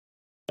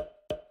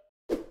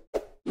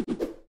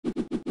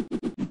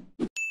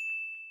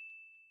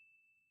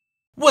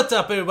What's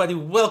up everybody,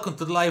 welcome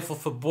to the Life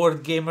of a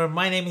Board Gamer.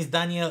 My name is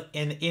Daniel,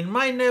 and in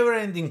my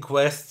never-ending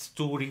quest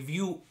to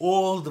review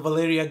all the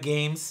Valeria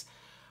games,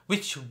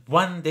 which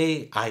one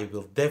day I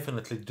will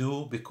definitely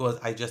do because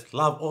I just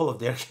love all of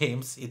their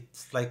games.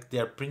 It's like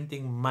they're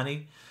printing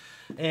money.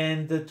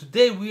 And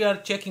today we are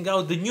checking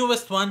out the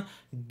newest one,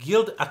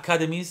 Guild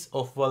Academies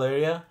of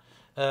Valeria.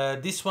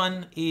 This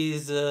one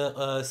is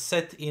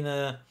set in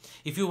a...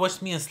 If you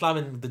watched me and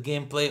Slaven the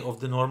gameplay of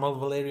the normal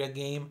Valeria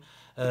game,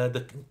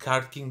 the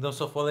card Kingdoms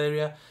of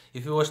Valeria,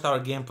 if you watched our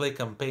gameplay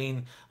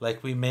campaign,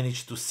 like we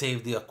managed to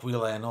save the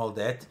Aquila and all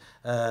that,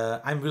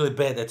 I'm really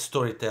bad at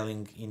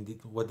storytelling in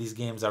what these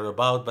games are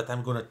about, but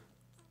I'm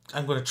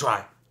gonna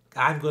try.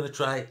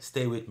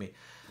 Stay with me.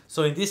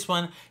 So in this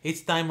one,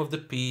 it's time of the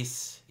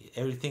peace.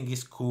 Everything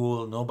is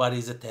cool.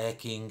 Nobody's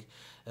attacking.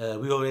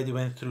 We already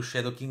went through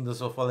Shadow Kingdoms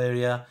of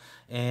Valeria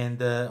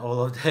and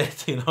all of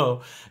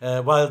that,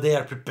 while they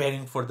are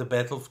preparing for the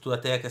battle to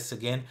attack us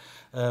again.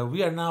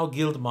 We are now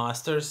guild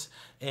masters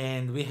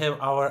and we have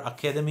our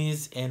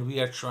academies, and we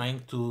are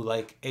trying to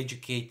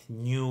educate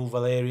new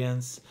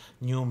Valerians,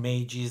 new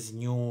mages,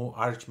 new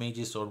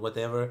archmages or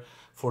whatever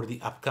for the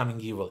upcoming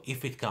evil,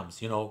 if it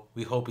comes.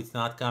 We hope it's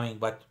not coming,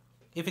 but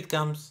if it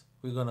comes,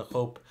 we're gonna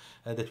hope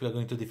that we are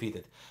going to defeat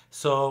it.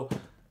 So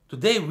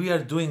today we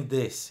are doing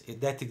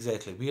that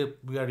exactly.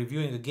 We are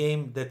reviewing a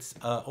game that's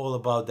all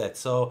about that.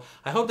 So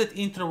I hope that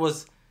intro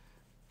was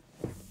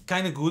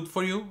kind of good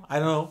for you. I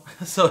don't know.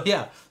 So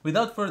yeah,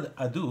 without further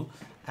ado,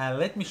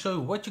 let me show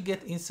you what you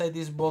get inside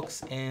this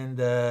box, and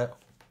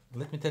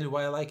let me tell you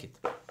why I like it.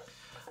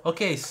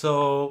 Okay,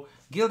 so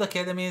Guild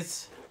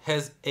Academies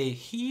has a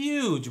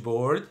huge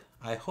board.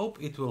 I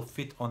hope it will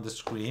fit on the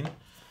screen,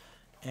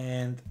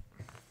 and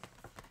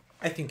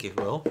I think it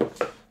will.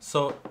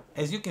 So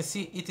as you can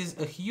see, it is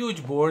a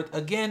huge board.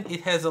 Again,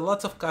 it has a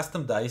lot of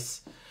custom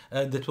dice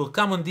that will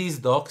come on these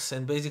docks,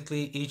 and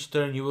basically each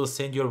turn you will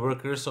send your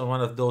workers on one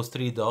of those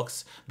 3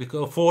 docks,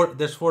 because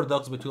there's 4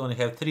 docks but you only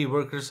have 3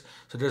 workers,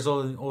 so there's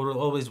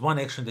always one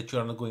action that you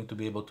are not going to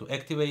be able to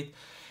activate.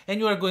 And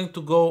you are going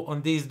to go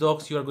on these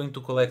docks, you are going to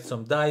collect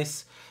some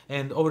dice,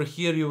 and over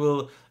here you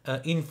will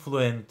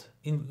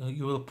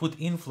put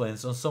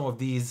influence on some of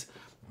these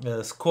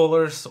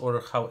scholars,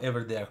 or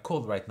however they are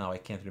called right now, I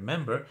can't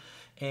remember,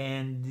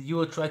 and you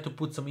will try to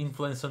put some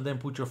influence on them,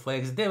 put your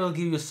flags. They will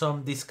give you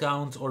some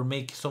discounts or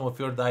make some of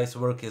your dice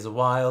work as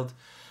wild.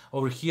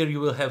 Over here you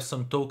will have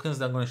some tokens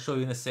that I'm going to show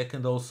you in a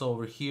second also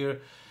over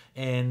here,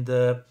 and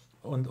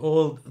on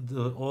all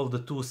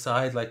the 2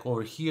 sides, like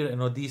over here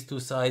and on these 2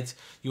 sides,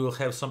 you will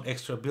have some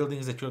extra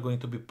buildings that you're going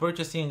to be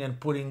purchasing and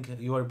putting.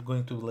 You are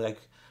going to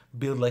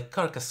build like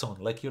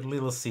Carcassonne, like your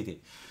little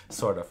city,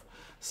 sort of.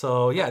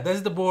 So yeah,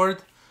 that's the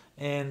board.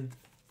 And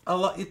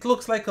it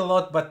looks like a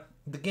lot, but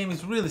the game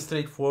is really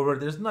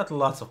straightforward. There's not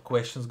lots of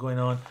questions going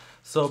on.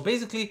 So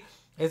basically,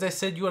 as I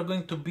said, you are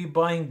going to be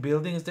buying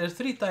buildings. There's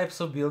 3 types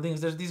of buildings.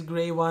 There's these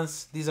gray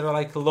ones. These are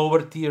like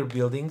lower tier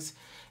buildings.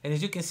 And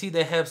as you can see,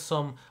 they have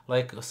some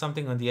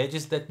something on the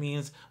edges. That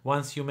means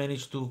once you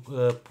manage to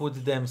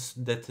put them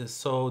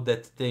so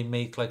that they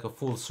make like a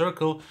full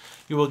circle,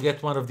 you will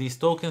get one of these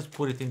tokens,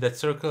 put it in that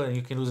circle, and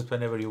you can use it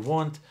whenever you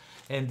want.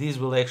 And these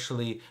will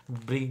actually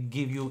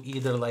give you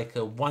either like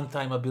a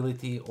one-time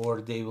ability,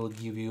 or they will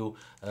give you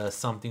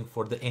something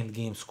for the end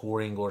game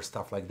scoring or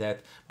stuff like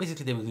that.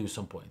 Basically, they will give you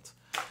some points.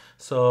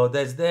 So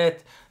that's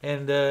that.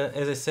 And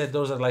as I said,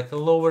 those are like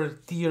lower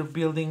tier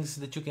buildings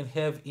that you can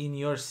have in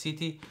your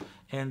city.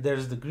 And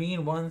there's the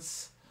green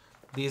ones.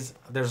 There's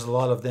a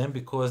lot of them,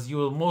 because you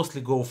will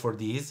mostly go for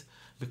these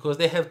because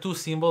they have 2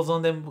 symbols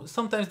on them.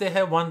 Sometimes they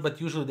have 1, but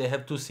usually they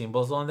have 2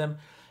 symbols on them.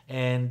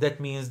 And that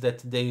means that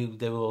they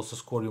will also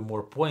score you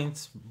more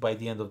points by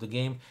the end of the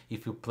game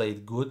if you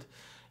played good.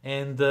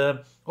 And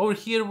over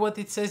here, what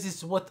it says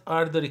is what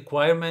are the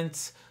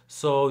requirements.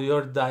 So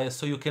your dice,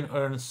 so you can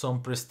earn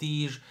some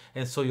prestige,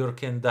 and so your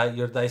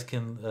dice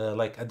can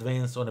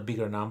advance on a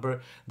bigger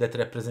number. That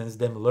represents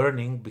them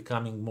learning,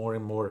 becoming more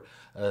and more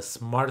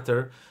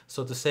smarter,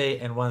 so to say.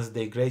 And once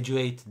they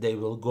graduate, they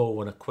will go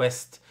on a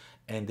quest,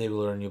 and they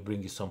will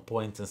bring you some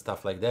points and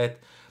stuff like that.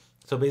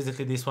 So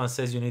basically, this one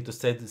says you need to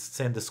send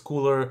the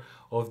schooler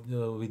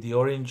with the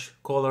orange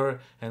color,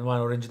 and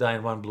 1 orange die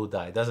and 1 blue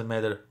die. Doesn't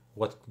matter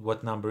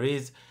what number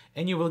is,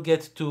 and you will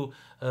get to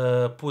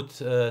put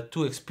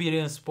 2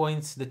 experience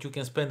points that you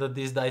can spend on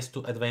these dice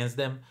to advance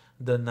them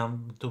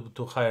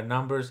to higher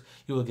numbers.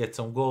 You will get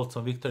some gold,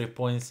 some victory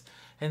points,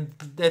 and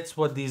that's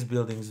what these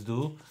buildings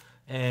do.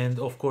 And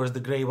of course, the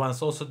gray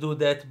ones also do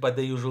that, but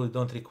they usually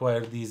don't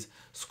require these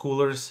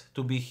schoolers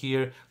to be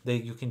here.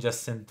 You can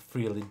just send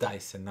freely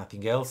dice and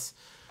nothing else.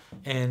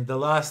 And the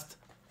last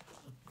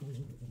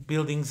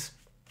buildings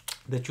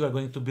that you are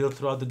going to build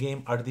throughout the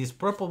game are these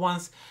purple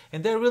ones,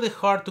 and they're really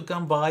hard to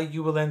come by.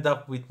 You will end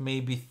up with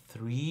maybe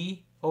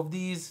 3 of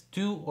these,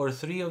 2 or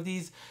 3 of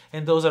these,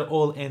 and those are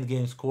all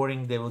endgame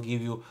scoring. They will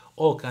give you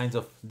all kinds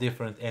of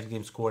different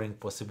endgame scoring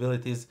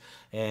possibilities,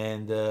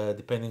 and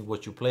depending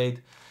what you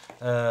played.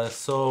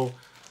 So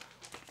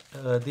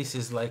This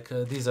is like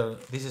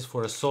this is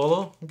for a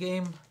solo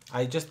game.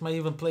 I just might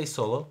even play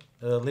solo.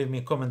 Leave me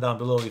a comment down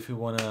below if you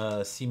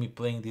wanna see me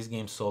playing this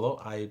game solo.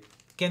 I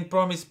can't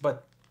promise,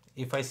 but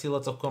if I see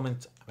lots of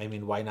comments, I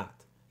mean, why not?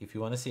 If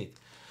you wanna see it,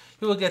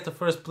 you will get a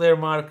first player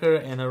marker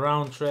and a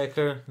round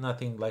tracker.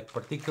 Nothing like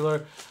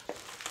particular.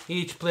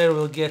 Each player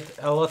will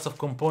get lots of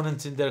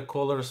components in their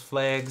colors,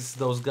 flags,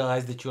 those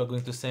guys that you are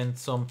going to send,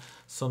 some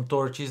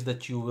torches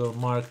that you will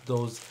mark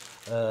those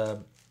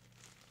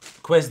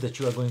quests that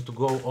you are going to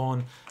go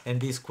on, and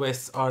these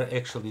quests are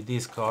actually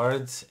these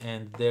cards,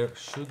 and there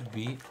should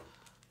be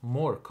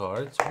more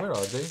cards. Where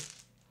are they?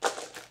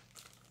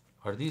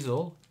 Are these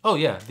all? Oh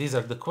yeah, these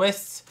are the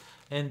quests,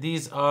 and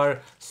these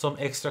are some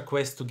extra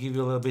quests to give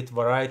you a little bit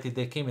variety.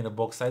 They came in a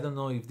box. I don't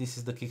know if this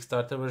is the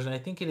Kickstarter version. I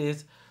think it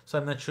is, so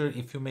I'm not sure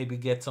if you maybe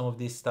get some of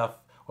this stuff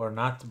or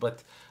not,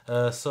 but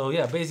so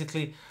yeah,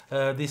 basically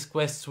these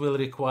quests will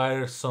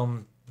require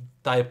some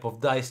type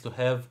of dice to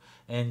have,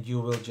 and you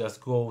will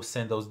just go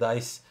send those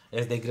dice.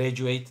 As they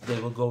graduate, they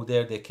will go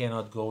there. They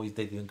cannot go if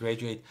they didn't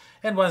graduate,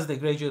 and once they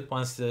graduate,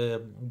 once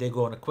they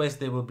go on a quest,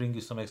 they will bring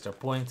you some extra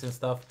points and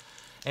stuff.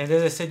 And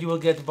as I said, you will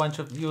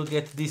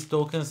get these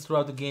tokens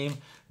throughout the game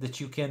that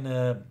you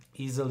can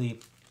easily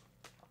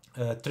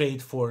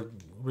trade for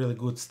really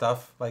good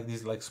stuff, like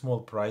these, like small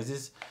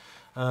prizes.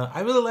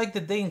 I really like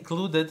that they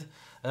included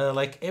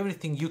like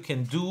everything you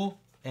can do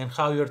and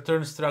how your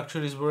turn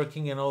structure is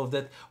working and all of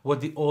that,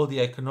 what all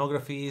the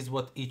iconography is,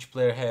 what each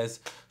player has,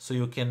 so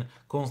you can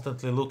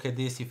constantly look at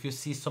this. If you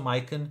see some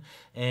icon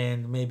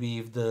and maybe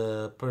if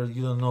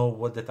you don't know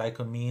what that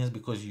icon means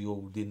because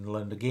you didn't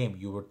learn the game,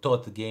 you were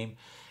taught the game,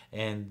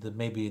 and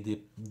maybe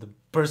the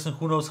person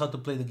who knows how to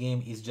play the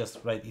game is just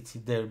right, it's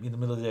there in the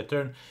middle of their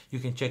turn, you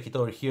can check it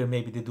over here,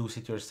 maybe deduce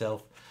it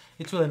yourself.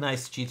 It's really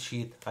nice cheat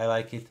sheet, I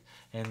like it,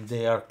 and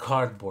they are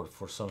cardboard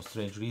for some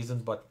strange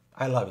reason, but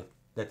I love it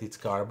that it's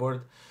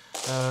cardboard.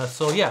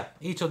 So yeah,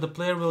 each of the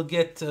player will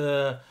get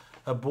a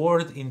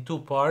board in 2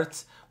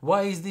 parts.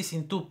 Why is this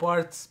in 2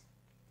 parts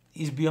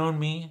is beyond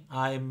me.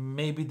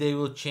 Maybe they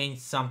will change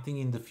something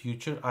in the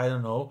future, I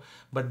don't know,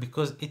 but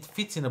because it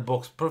fits in a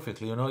box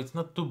perfectly, you know, it's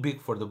not too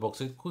big for the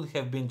box. It could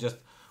have been just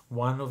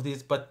one of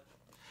these, but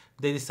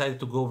they decided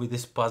to go with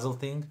this puzzle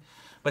thing.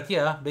 But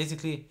yeah,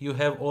 basically you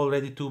have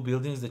already 2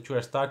 buildings that you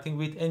are starting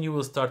with, and you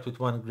will start with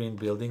 1 green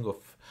building of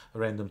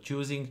random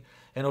choosing.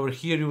 And over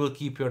here you will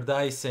keep your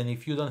dice, and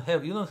if you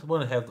don't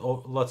want to have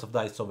lots of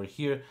dice over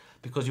here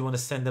because you want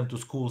to send them to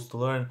schools to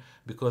learn,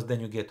 because then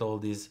you get all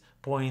these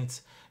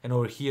points. And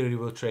over here you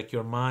will track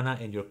your mana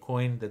and your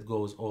coin that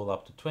goes all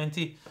up to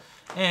 20.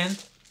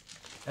 And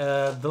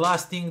the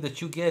last thing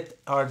that you get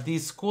are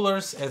these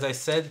schoolers. As I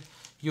said,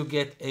 you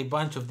get a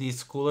bunch of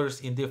these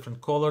schoolers in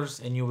different colors,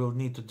 and you will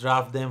need to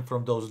draft them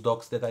from those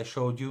docks that I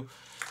showed you.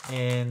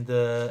 And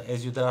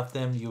as you draft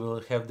them, you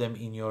will have them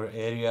in your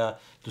area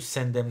to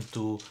send them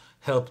to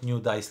help new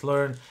dice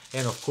learn.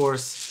 And of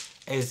course,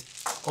 as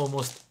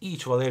almost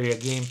each Valeria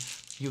game,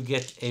 you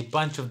get a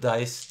bunch of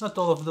dice. Not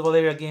all of the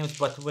Valeria games,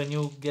 but when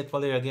you get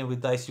Valeria game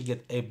with dice, you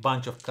get a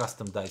bunch of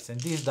custom dice.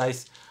 And these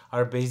dice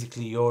are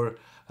basically your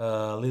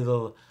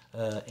little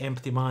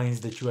empty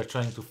minds that you are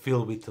trying to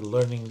fill with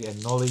learning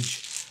and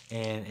knowledge,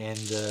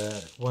 and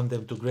want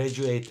them to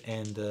graduate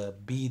and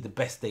be the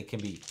best they can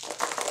be.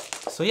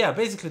 So yeah,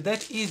 basically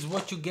that is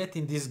what you get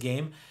in this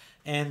game,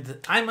 and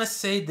I must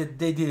say that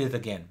they did it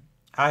again.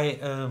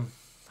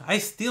 I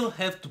still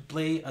have to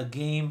play a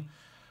game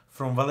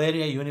from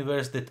Valeria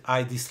universe that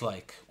I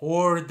dislike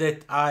or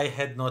that I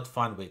had not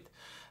fun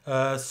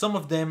with. Some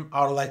of them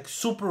are like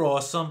super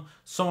awesome,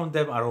 some of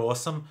them are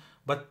awesome,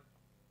 but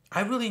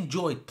I really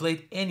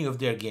played any of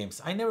their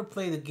games. I never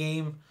played a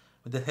game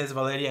that has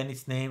Valeria in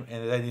its name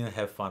and that I didn't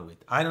have fun with.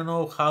 I don't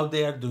know how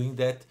they are doing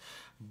that,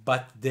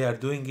 but they are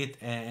doing it,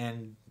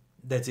 and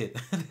that's it.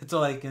 That's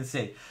all I can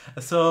say.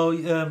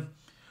 So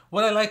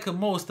what I like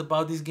most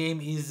about this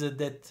game is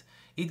that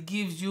it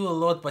gives you a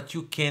lot, but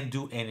you can't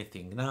do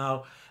anything.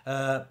 Now,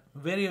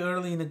 very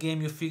early in the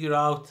game, you figure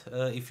out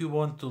if you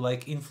want to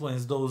like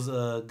influence those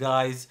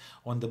guys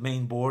on the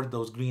main board,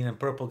 those green and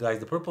purple guys.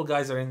 The purple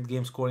guys are end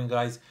game scoring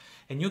guys,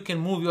 and you can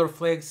move your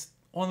flags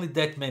only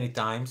that many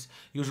times.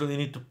 Usually you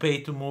need to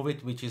pay to move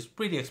it, which is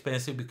pretty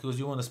expensive because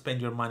you want to spend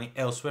your money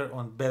elsewhere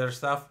on better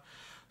stuff.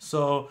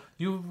 So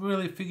you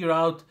really figure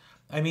out,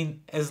 I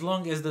mean, as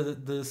long as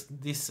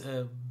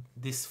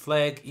this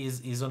flag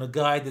is on a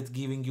guy that's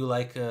giving you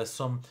like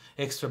some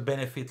extra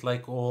benefit,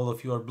 like all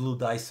of your blue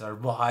dice are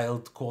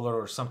wild color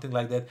or something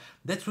like that,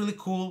 that's really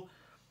cool.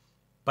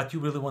 But you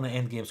really want to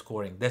end game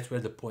scoring. That's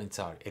where the points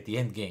are, at the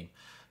end game.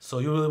 So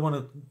you really want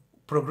to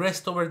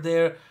progress over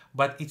there,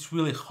 but it's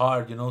really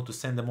hard, you know, to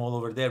send them all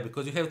over there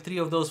because you have 3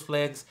 of those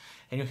flags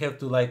and you have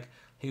to like,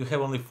 you have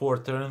only 4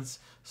 turns.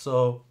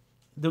 So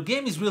the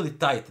game is really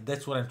tight.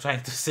 That's what I'm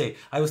trying to say.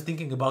 I was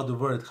thinking about the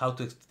word, how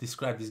to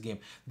describe this game.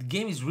 The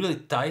game is really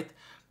tight,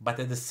 but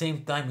at the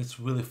same time, it's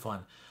really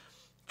fun.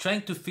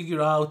 Trying to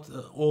figure out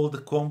all the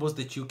combos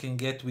that you can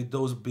get with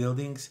those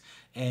buildings,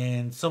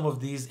 and some of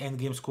these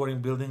endgame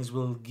scoring buildings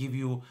will give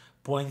you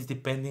points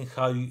depending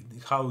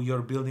how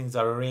your buildings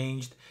are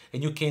arranged,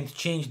 and you can't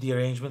change the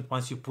arrangement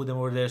once you put them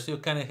over there, so you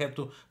kind of have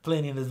to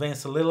plan in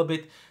advance a little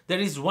bit. There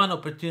is one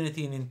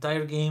opportunity in the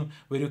entire game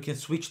where you can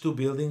switch two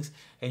buildings,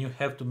 and you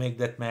have to make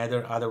that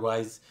matter,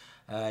 otherwise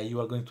you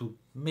are going to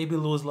maybe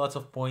lose lots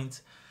of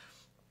points.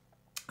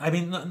 I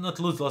mean, not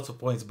lose lots of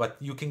points, but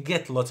you can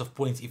get lots of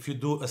points if you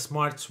do a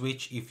smart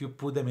switch. If you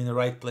put them in the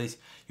right place,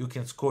 you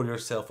can score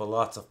yourself a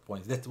lots of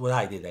points. That's what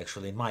I did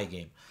actually in my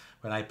game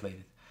when I played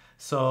it.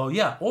 So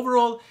yeah,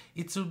 overall,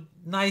 it's a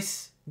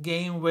nice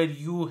game where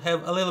you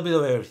have a little bit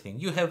of everything.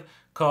 You have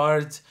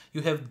cards,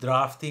 you have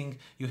drafting,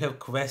 you have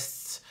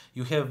quests,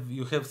 you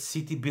have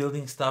city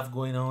building stuff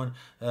going on.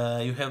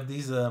 You have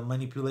this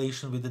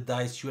manipulation with the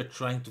dice. You are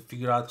trying to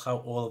figure out how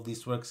all of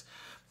this works.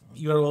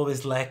 You are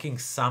always lacking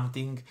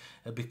something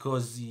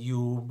because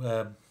you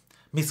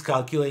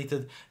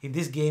miscalculated. In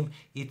this game,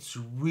 it's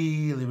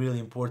really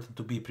important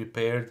to be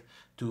prepared,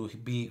 to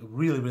be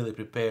really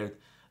prepared.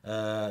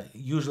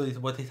 Usually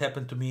what it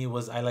happened to me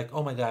was I like,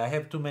 oh my god, I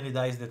have too many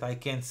dice that I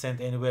can't send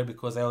anywhere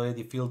because I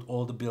already filled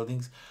all the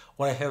buildings,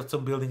 or I have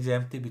some buildings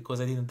empty because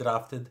I didn't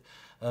draft it,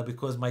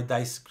 because my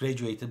dice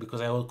graduated,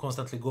 because I will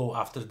constantly go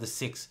after the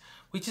 6,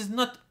 which is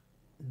not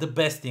the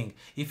best thing.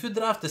 If you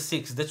draft a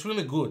 6, that's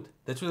really good.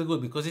 That's really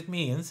good because it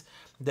means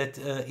that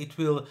it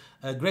will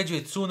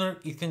graduate sooner.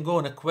 It can go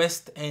on a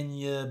quest,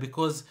 and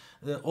because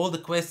all the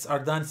quests are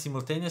done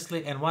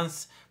simultaneously, and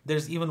once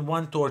there's even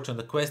one torch on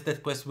the quest,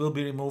 that quest will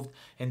be removed,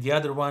 and the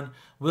other one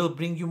will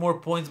bring you more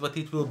points, but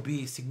it will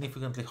be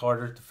significantly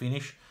harder to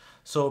finish.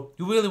 So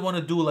you really want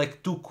to do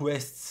like 2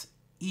 quests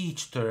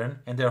each turn,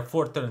 and there are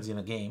 4 turns in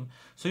a game,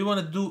 so you want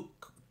to do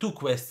 2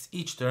 quests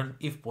each turn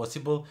if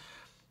possible.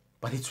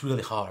 But it's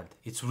really hard.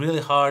 It's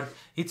really hard.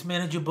 It's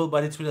manageable,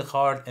 but it's really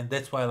hard. And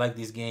that's why I like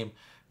this game,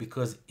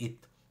 because it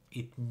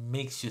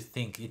makes you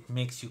think. It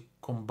makes you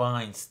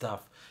combine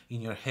stuff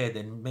in your head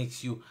and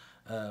makes you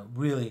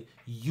really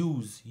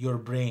use your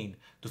brain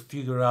to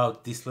figure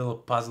out this little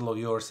puzzle of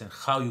yours and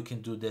how you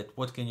can do that.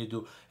 What can you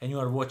do? And you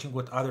are watching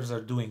what others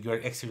are doing. You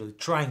are actually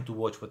trying to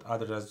watch what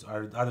others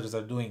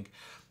are doing.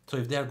 So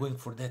if they are going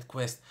for that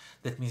quest,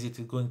 that means it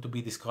is going to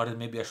be discarded.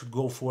 Maybe I should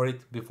go for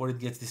it before it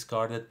gets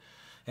discarded.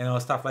 And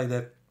all stuff like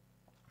that.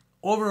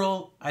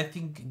 Overall, I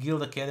think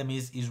Guild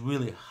Academies is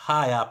really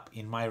high up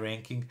in my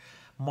ranking.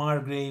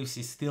 Margraves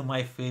is still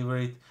my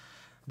favorite.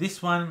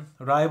 This one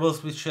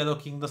rivals with Shadow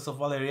Kingdoms of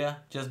Valeria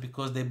just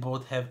because they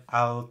both have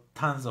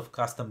tons of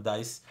custom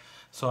dice.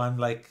 So I'm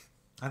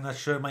not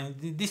sure.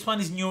 This one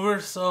is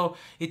newer, so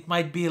it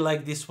might be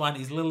like this one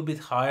is a little bit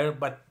higher,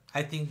 but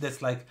I think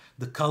that's like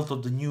the cult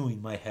of the new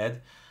in my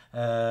head.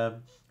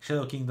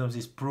 Shadow Kingdoms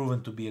is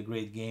proven to be a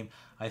great game.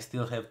 I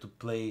still have to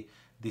play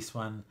this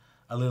one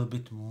a little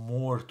bit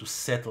more to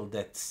settle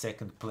that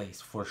second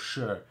place for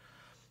sure.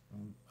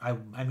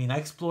 I mean, I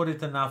explored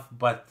it enough,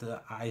 but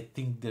I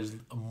think there's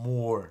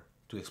more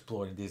to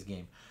explore in this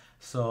game.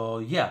 So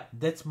yeah,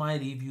 that's my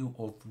review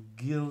of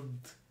Guild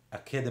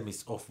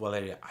Academies of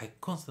Valeria. I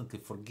constantly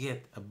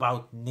forget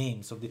about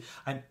names of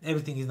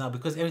everything is now,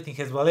 because everything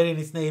has Valeria in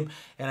its name,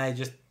 and I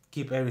just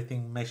keep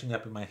everything mashing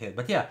up in my head.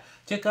 But yeah,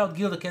 check out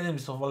Guild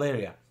Academies of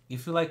Valeria.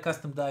 If you like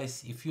custom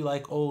dice, if you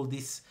like all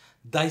this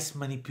dice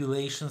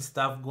manipulation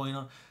stuff going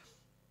on,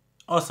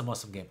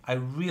 awesome game. I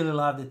really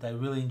loved it. I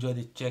really enjoyed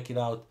it. Check it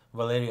out.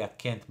 Valeria,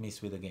 can't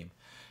miss with the game.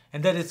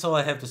 And that is all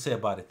I have to say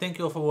about it. Thank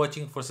you all for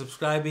watching, for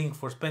subscribing,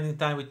 for spending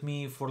time with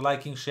me, for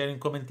liking, sharing,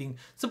 commenting,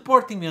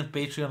 supporting me on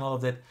Patreon, all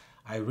of that.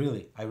 I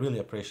really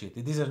appreciate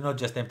it. These are not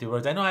just empty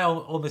words. I know I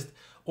almost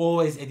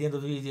always at the end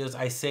of the videos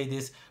I say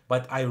this,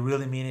 but I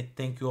really mean it.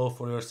 Thank you all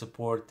for your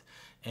support,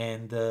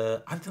 and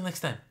until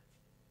next time.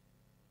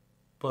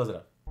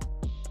 Pozdrav.